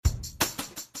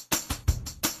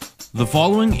The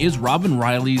following is Robin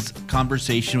Riley's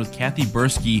conversation with Kathy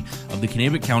Bursky of the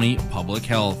Kanabec County Public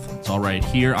Health. It's all right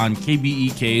here on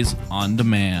KBEK's On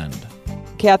Demand.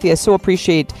 Kathy, I so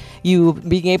appreciate you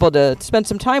being able to spend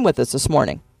some time with us this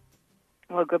morning.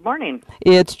 Well, good morning.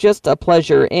 It's just a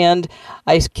pleasure. And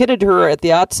I kidded her at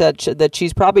the outset that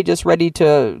she's probably just ready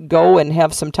to go and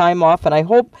have some time off. And I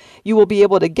hope you will be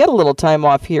able to get a little time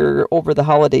off here over the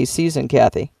holiday season,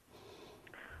 Kathy.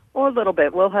 Well, a little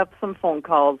bit. We'll have some phone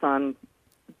calls on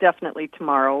definitely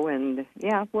tomorrow. And,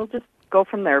 yeah, we'll just go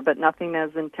from there, but nothing as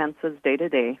intense as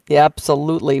day-to-day. Yeah,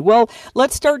 absolutely. Well,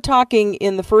 let's start talking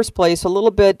in the first place a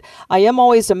little bit. I am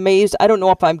always amazed. I don't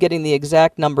know if I'm getting the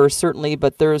exact numbers, certainly,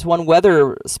 but there's one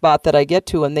weather spot that I get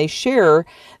to, and they share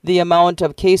the amount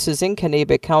of cases in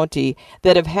Kanabec County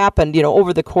that have happened,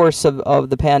 over the course of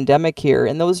the pandemic here.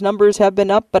 And those numbers have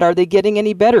been up, but are they getting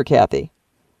any better, Kathy?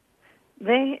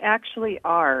 They actually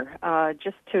are.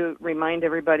 Just to remind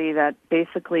everybody that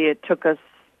basically it took us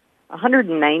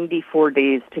 194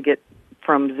 days to get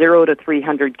from 0 to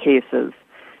 300 cases.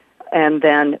 And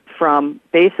then from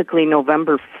basically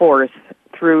November 4th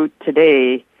through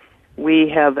today, we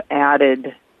have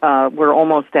added, we're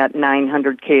almost at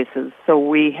 900 cases. So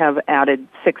we have added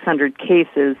 600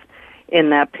 cases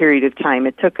in that period of time.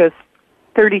 It took us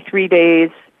 33 days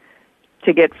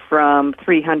to get from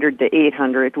 300 to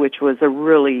 800, which was a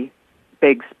really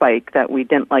big spike that we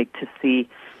didn't like to see.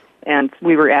 And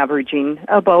we were averaging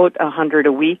about 100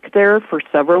 a week there for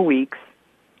several weeks.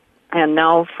 And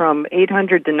now from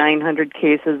 800 to 900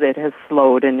 cases, it has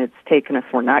slowed, and it's taken us,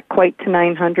 we're not quite to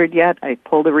 900 yet. I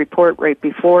pulled a report right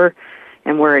before,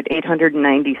 and we're at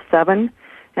 897.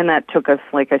 And that took us,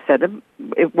 like I said,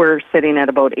 we're sitting at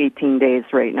about 18 days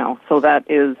right now. So that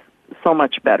is so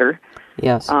much better.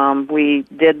 Yes. We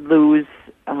did lose,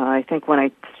 I think when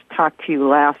I talked to you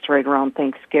last, right around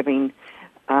Thanksgiving,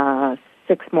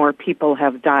 6 more people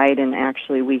have died, and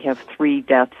actually we have 3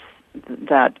 deaths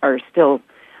that are still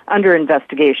under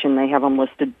investigation. They have them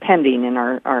listed pending in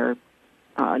our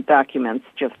documents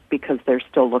just because they're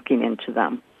still looking into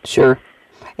them. Sure.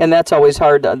 And that's always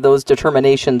hard, those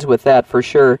determinations with that, for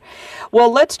sure.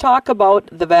 Well, let's talk about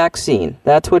the vaccine.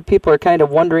 That's what people are kind of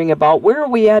wondering about. Where are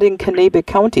we at in Kanabec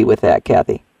County with that,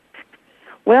 Kathy?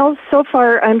 Well, so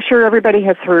far, I'm sure everybody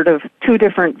has heard of 2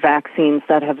 different vaccines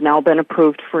that have now been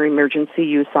approved for emergency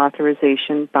use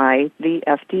authorization by the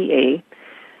FDA.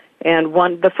 And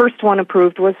the first one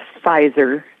approved was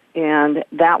Pfizer, and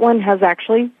that one has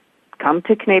actually come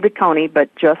to Kanabec County, but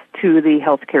just to the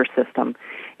healthcare system.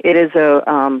 It is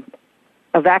a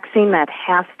vaccine that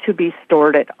has to be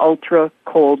stored at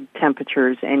ultra-cold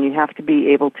temperatures, and you have to be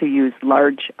able to use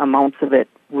large amounts of it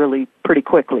really pretty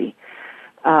quickly.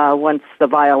 Once the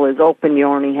vial is open, you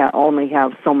only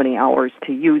have so many hours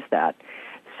to use that.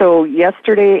 So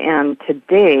yesterday and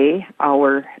today,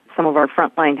 some of our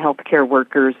frontline healthcare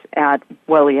workers at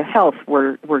Wellia Health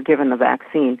were given the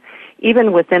vaccine.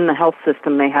 Even within the health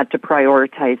system, they had to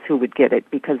prioritize who would get it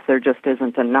because there just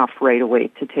isn't enough right away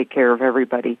to take care of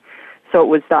everybody. So it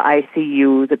was the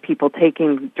ICU, the people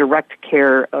taking direct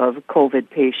care of COVID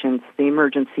patients, the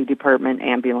emergency department,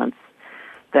 ambulance,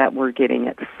 that were getting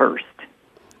it first.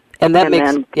 And that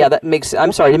makes,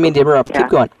 I'm sorry, I didn't mean to interrupt. Yeah. Keep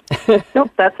going.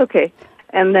 Nope, that's okay.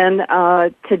 And then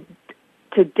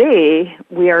today,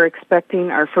 we are expecting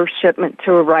our first shipment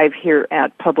to arrive here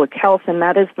at Public Health, and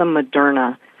that is the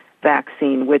Moderna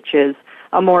vaccine, which is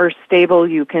a more stable,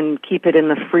 you can keep it in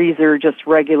the freezer, just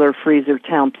regular freezer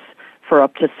temps for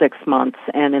up to 6 months,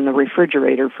 and in the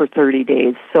refrigerator for 30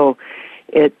 days. So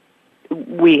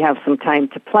we have some time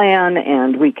to plan,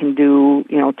 and we can do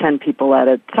 10 people at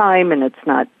a time, and it's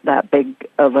not that big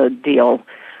of a deal.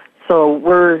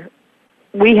 So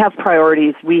we have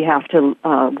priorities we have to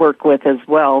work with as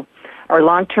well. Our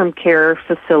long-term care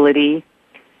facility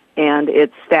and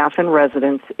its staff and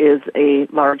residents is a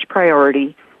large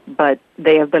priority, but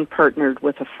they have been partnered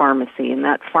with a pharmacy, and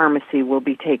that pharmacy will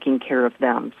be taking care of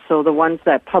them. So the ones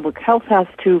that public health has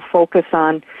to focus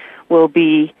on will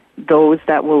be those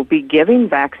that will be giving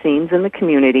vaccines in the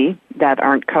community that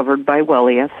aren't covered by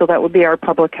Wellia. So that would be our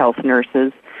public health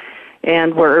nurses.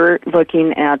 And we're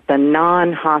looking at the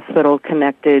non-hospital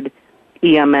connected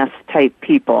EMS type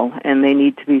people, and they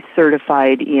need to be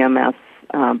certified EMS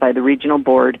by the regional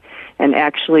board. And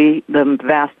actually, the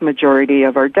vast majority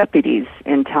of our deputies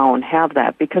in town have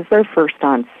that because they're first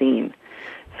on scene.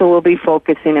 So we'll be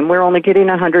focusing, and we're only getting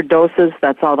 100 doses.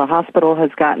 That's all the hospital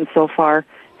has gotten so far.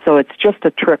 So it's just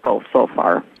a trickle so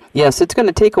far. Yes, it's going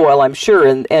to take a while, I'm sure,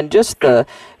 and just the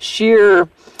sheer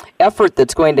effort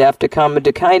that's going to have to come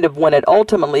to kind of, when it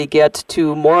ultimately gets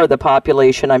to more of the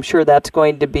population, I'm sure that's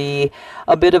going to be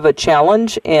a bit of a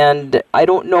challenge. And I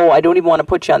don't know, I don't even want to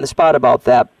put you on the spot about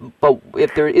that, but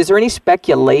is there any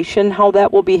speculation how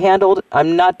that will be handled?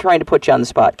 I'm not trying to put you on the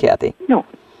spot, Kathy.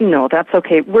 No, that's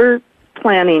okay. We're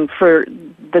planning for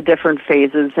the different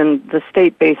phases, and the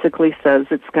state basically says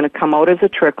it's going to come out as a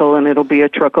trickle, and it'll be a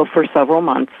trickle for several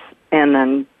months, and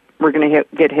then we're going to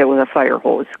get hit with a fire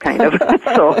hose, kind of.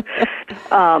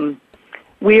 So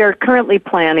we are currently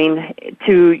planning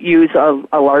to use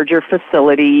a larger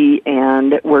facility,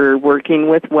 and we're working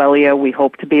with Wellia. We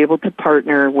hope to be able to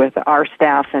partner with our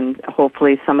staff and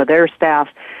hopefully some of their staff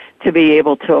to be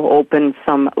able to open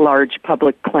some large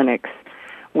public clinics.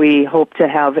 We hope to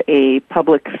have a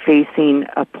public-facing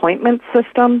appointment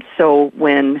system, so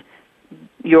when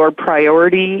your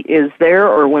priority is there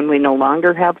or when we no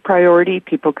longer have priority,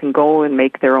 people can go and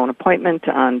make their own appointment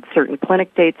on certain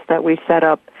clinic dates that we set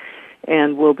up,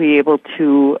 and we'll be able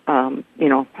to,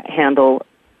 handle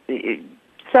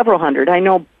several hundred. I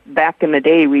know back in the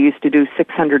day we used to do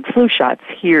 600 flu shots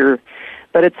here,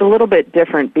 but it's a little bit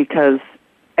different because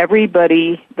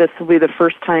this will be the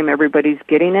first time everybody's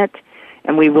getting it,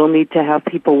 and we will need to have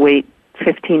people wait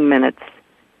 15 minutes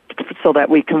so that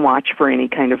we can watch for any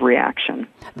kind of reaction.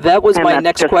 That was my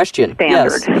next question.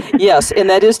 Standard. Yes, and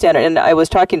that is standard. And I was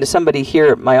talking to somebody here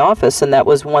at my office, and that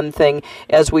was one thing,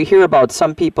 as we hear about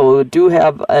some people who do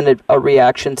have a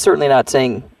reaction, certainly not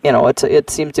saying, it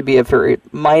seems to be a very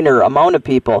minor amount of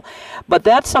people, but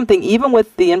that's something, even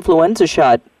with the influenza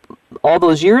shot all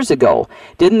those years ago,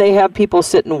 didn't they have people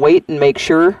sit and wait and make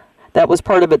sure? That was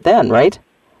part of it then, right?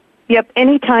 Yep.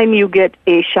 Anytime you get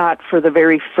a shot for the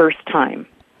very first time,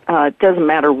 it doesn't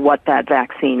matter what that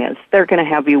vaccine is, they're going to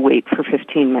have you wait for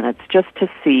 15 minutes just to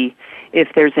see if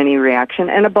there's any reaction.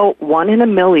 And about 1 in a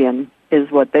million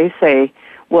is what they say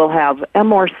will have a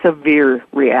more severe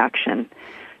reaction.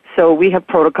 So we have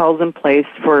protocols in place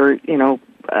for,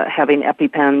 having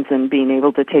EpiPens and being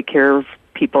able to take care of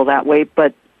people that way,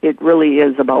 but it really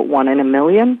is about 1 in a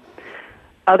million.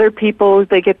 Other people,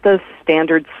 they get the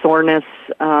standard soreness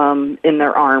in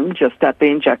their arm just at the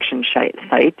injection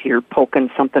site. You're poking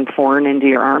something foreign into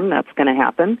your arm, that's going to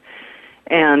happen.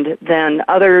 And then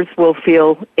others will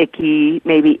feel icky,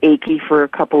 maybe achy for a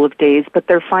couple of days, but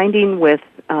they're finding with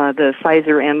the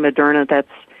Pfizer and Moderna that's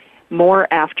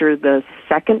more after the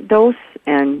second dose,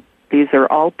 and these are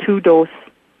all 2-dose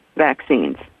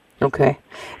vaccines. Okay.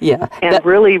 Yeah. And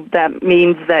really that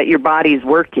means that your body's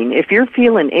working. If you're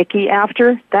feeling icky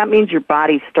after, that means your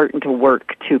body's starting to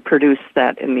work to produce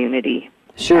that immunity.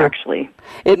 Sure. Actually.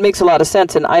 It makes a lot of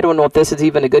sense, and I don't know if this is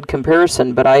even a good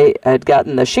comparison, but I had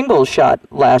gotten the shingles shot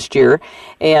last year,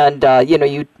 and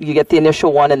you get the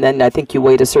initial one, and then I think you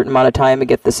wait a certain amount of time to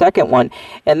get the second one.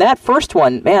 And that first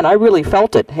one, man, I really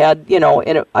felt it.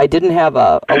 And I didn't have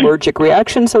a allergic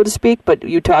reaction, so to speak, but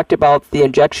you talked about the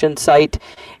injection site,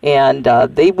 and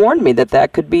they warned me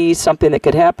that could be something that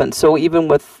could happen. So even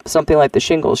with something like the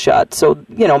shingles shot, so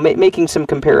making some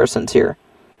comparisons here.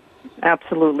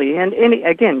 Absolutely. And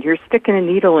again, you're sticking a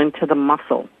needle into the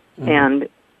muscle, and,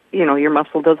 your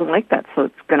muscle doesn't like that, so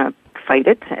it's going to fight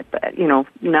it.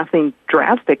 Nothing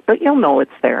drastic, but you'll know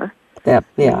it's there. Yeah,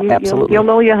 absolutely. You'll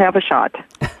know you have a shot.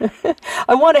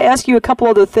 I want to ask you a couple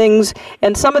other things,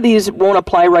 and some of these won't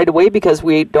apply right away because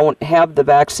we don't have the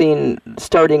vaccine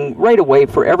starting right away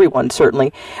for everyone,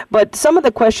 certainly. But some of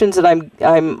the questions that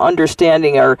I'm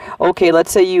understanding are, okay,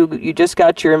 let's say you just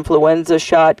got your influenza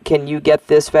shot. Can you get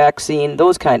this vaccine?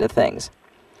 Those kind of things.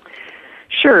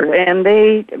 Sure, and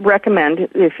they recommend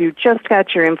if you just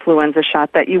got your influenza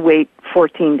shot that you wait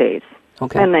 14 days.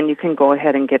 Okay. And then you can go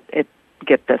ahead and get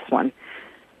this one.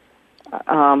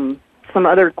 Some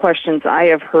other questions I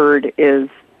have heard is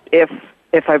if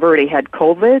I've already had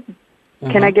COVID,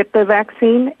 can I get the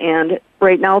vaccine? And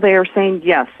right now they are saying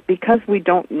yes, because we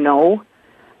don't know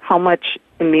how much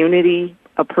immunity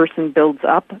a person builds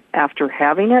up after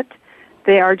having it.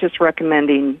 They are just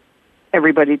recommending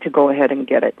everybody to go ahead and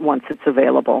get it once it's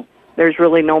available. There's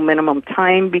really no minimum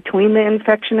time between the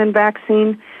infection and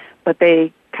vaccine, but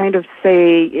they kind of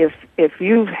say if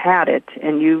you've had it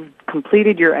and you've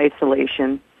completed your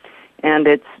isolation and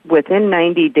it's within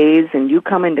 90 days and you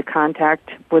come into contact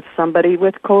with somebody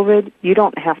with COVID, you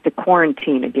don't have to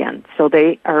quarantine again. So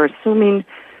they are assuming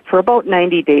for about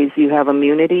 90 days you have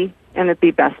immunity, and it'd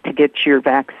be best to get your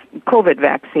COVID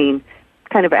vaccine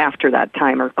kind of after that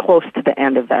time or close to the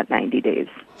end of that 90 days.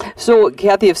 So,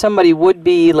 Kathy, if somebody would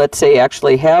be, let's say,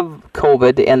 actually have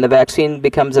COVID and the vaccine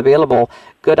becomes available,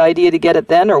 good idea to get it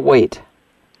then or wait?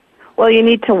 Well, you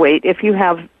need to wait. If you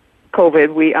have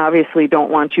COVID, we obviously don't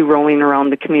want you roaming around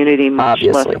the community, much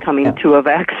less coming to a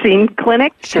vaccine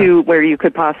clinic to where you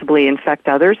could possibly infect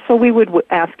others. So we would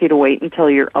ask you to wait until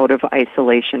you're out of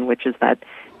isolation, which is that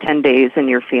 10 days, and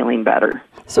you're feeling better.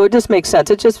 So it just makes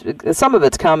sense. It's just, some of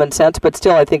it's common sense, but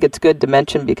still I think it's good to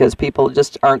mention because people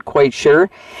just aren't quite sure.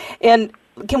 And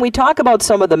can we talk about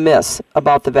some of the myths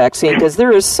about the vaccine? Because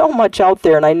there is so much out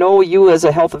there, and I know you as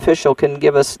a health official can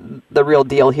give us the real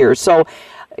deal here. So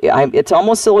it's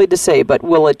almost silly to say, but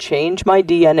will it change my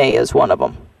DNA is one of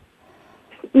them?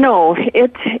 No,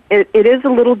 it is a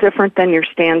little different than your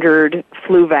standard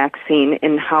flu vaccine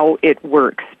in how it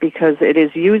works, because it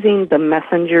is using the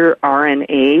messenger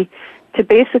RNA to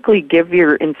basically give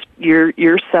your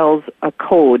cells a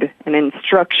code, an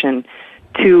instruction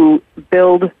to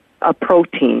build a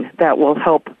protein that will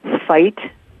help fight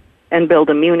and build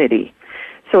immunity.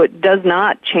 So it does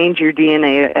not change your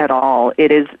DNA at all.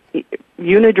 It is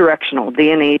unidirectional,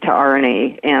 DNA to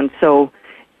RNA, and so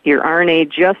your RNA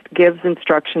just gives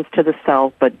instructions to the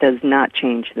cell but does not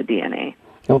change the DNA.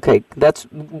 Okay, that's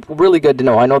really good to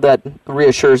know. I know that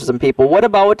reassures some people. What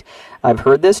about, I've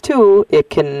heard this too, it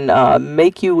can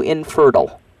make you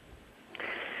infertile.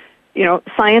 You know,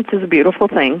 science is a beautiful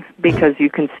thing because you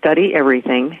can study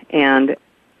everything, and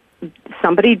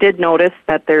somebody did notice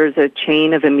that there's a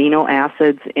chain of amino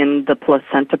acids in the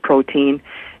placenta protein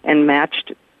and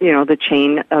matched, the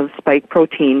chain of spike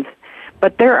proteins.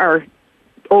 But there are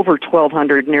over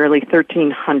 1,200, nearly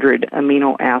 1,300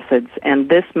 amino acids, and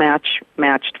this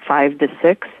matched 5 to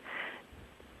 6.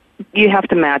 You have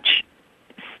to match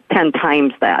 10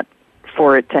 times that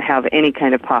for it to have any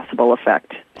kind of possible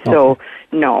effect. So,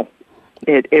 no,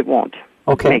 it won't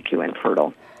make you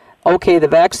infertile. Okay, the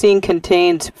vaccine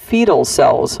contains fetal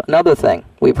cells, another thing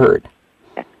we've heard.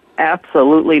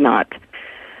 Absolutely not.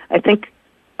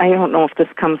 I don't know if this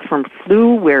comes from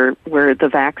flu, where the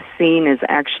vaccine is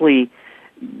actually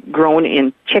grown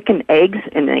in chicken eggs,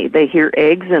 and they hear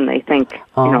eggs and they think,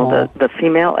 the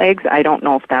female eggs. I don't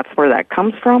know if that's where that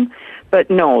comes from.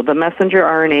 But no, the messenger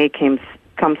RNA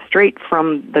comes straight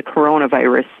from the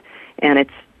coronavirus, and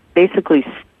it's basically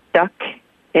stuck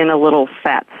in a little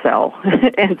fat cell.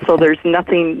 And so there's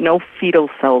no fetal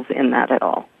cells in that at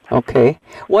all. Okay.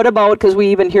 What about, because we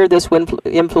even hear this with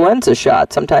influenza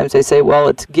shot. Sometimes they say, well,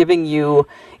 it's giving you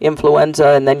influenza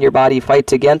and then your body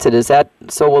fights against it. Is that,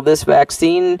 so will this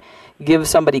vaccine give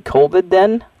somebody COVID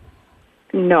then?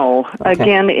 No. Okay.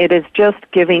 Again, it is just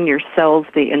giving your cells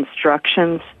the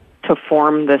instructions to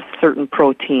form this certain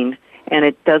protein, and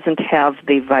it doesn't have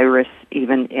the virus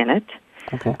even in it.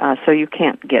 Okay. So you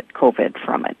can't get COVID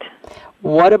from it.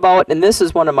 What about, and this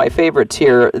is one of my favorites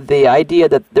here, the idea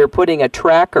that they're putting a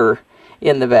tracker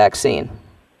in the vaccine.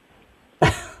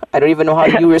 I don't even know how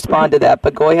you respond to that,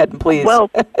 but go ahead and please. Well,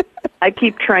 I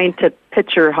keep trying to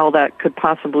picture how that could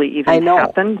possibly even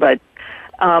happen, but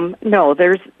no,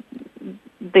 there's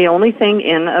the only thing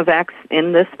in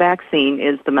this vaccine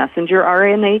is the messenger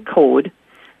RNA code,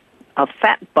 a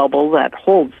fat bubble that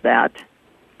holds that.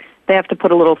 They have to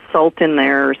put a little salt in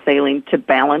there or saline to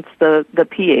balance the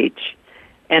pH,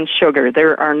 and sugar.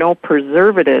 There are no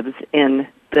preservatives in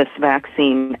this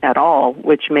vaccine at all,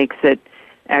 which makes it,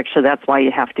 actually that's why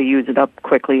you have to use it up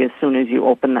quickly as soon as you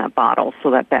open that bottle so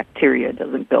that bacteria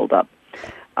doesn't build up.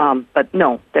 But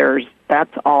no,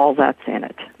 that's all that's in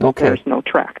it. Okay. There's no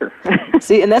tracker.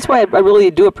 See, and that's why I really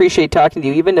do appreciate talking to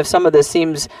you, even if some of this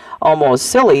seems almost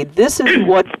silly. This is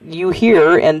what you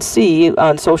hear and see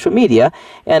on social media,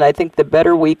 and I think the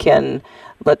better we can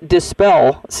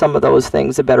dispel some of those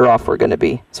things, the better off we're going to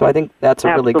be. So I think that's a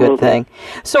really good thing.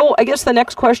 So I guess the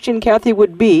next question, Kathy,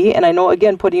 would be, and I know,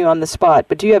 again, putting you on the spot,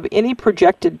 but do you have any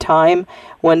projected time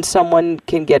when someone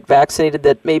can get vaccinated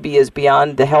that maybe is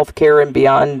beyond the healthcare and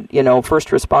beyond, first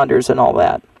responders and all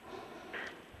that?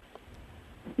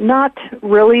 Not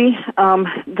really.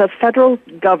 The federal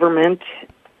government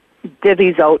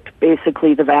divvies out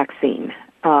basically the vaccine.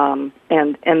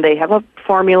 And they have a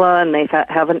formula, and they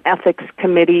have an ethics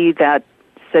committee that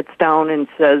sits down and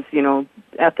says,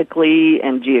 ethically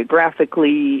and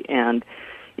geographically, and,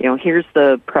 here's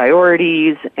the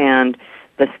priorities, and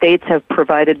the states have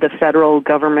provided the federal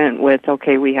government with,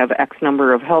 okay, we have X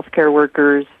number of healthcare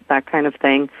workers, that kind of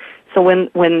thing. So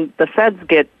when the feds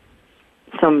get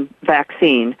some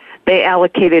vaccine, they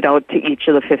allocate it out to each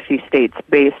of the 50 states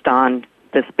based on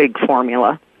this big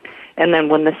formula. And then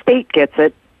when the state gets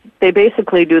it, they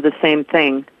basically do the same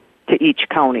thing to each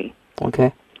county.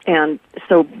 Okay. And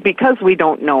so because we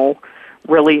don't know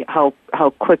really how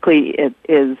quickly it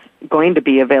is going to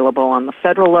be available on the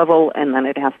federal level, and then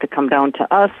it has to come down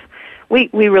to us, we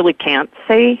really can't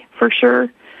say for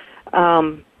sure.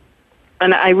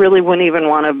 And I really wouldn't even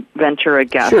want to venture a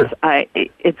guess. Sure.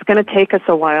 It's going to take us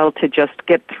a while to just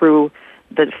get through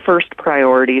the first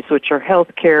priorities, which are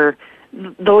healthcare,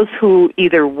 those who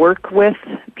either work with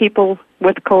people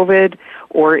with COVID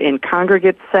or in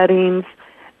congregate settings,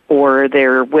 or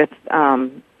they're with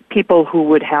people who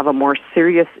would have a more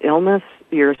serious illness,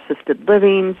 your assisted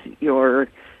livings, your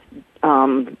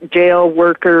jail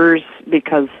workers,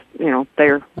 because,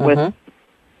 they're with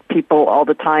people all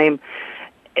the time.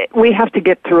 We have to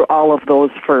get through all of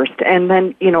those first. And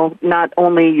then, not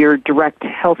only your direct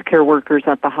healthcare workers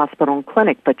at the hospital and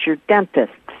clinic, but your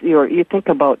dentists. You think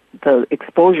about the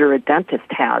exposure a dentist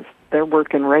has. They're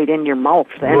working right in your mouth.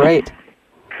 And right.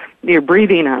 You're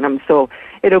breathing on them. So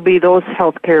it'll be those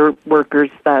healthcare workers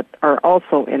that are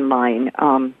also in line.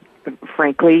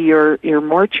 Frankly, your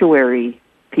mortuary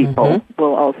people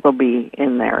will also be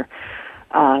in there.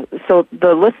 So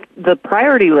the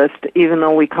priority list, even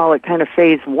though we call it kind of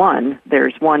phase 1,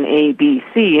 there's 1A, B,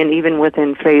 C, and even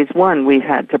within phase 1, we've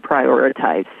had to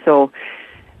prioritize. So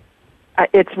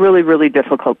it's really, really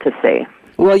difficult to say.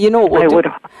 Well,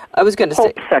 I was going to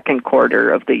say second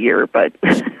quarter of the year, but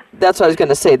that's what I was going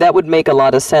to say. That would make a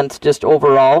lot of sense just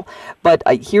overall. But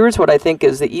here's what I think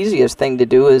is the easiest thing to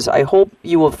do is I hope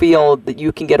you will feel that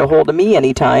you can get a hold of me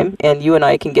anytime, and you and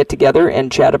I can get together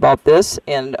and chat about this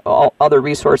and all other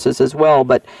resources as well.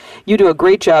 But you do a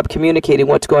great job communicating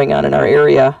what's going on in our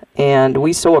area, and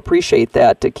we so appreciate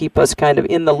that to keep us kind of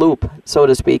in the loop, so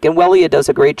to speak. And Wellia does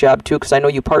a great job, too, because I know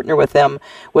you partner with them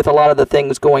with a lot of the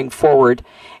things going forward.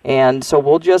 And so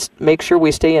we'll just make sure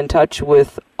we stay in touch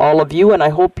with all of you, and I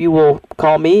hope you will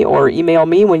call me or email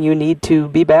me when you need to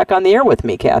be back on the air with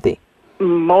me, Kathy.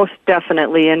 Most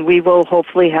definitely, and we will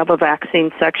hopefully have a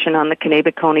vaccine section on the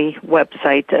Kanabec County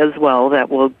website as well that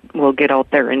will get out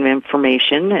there in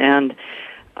information. And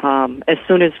as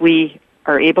soon as we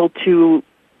are able to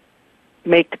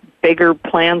make bigger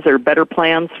plans or better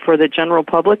plans for the general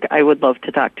public, I would love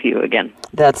to talk to you again.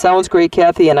 That sounds great,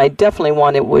 Kathy, and I definitely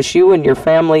want to wish you and your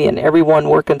family and everyone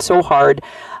working so hard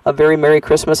a very Merry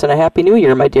Christmas and a Happy New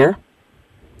Year, my dear.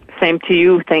 Same to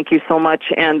you. Thank you so much.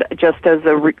 And just as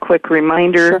a quick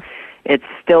reminder, It's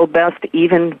still best,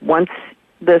 even once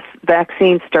this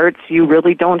vaccine starts, you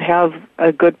really don't have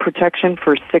a good protection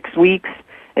for 6 weeks.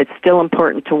 It's still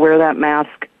important to wear that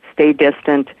mask, stay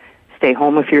distant, stay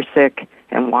home if you're sick,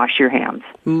 and wash your hands.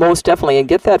 Most definitely, and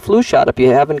get that flu shot if you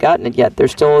haven't gotten it yet. They're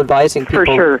still advising people.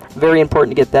 For sure. Very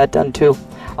important to get that done, too.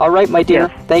 All right, my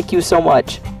dear. Yes. Thank you so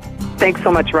much. Thanks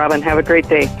so much, Robin. Have a great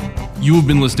day. You have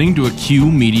been listening to a Q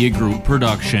Media Group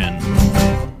production.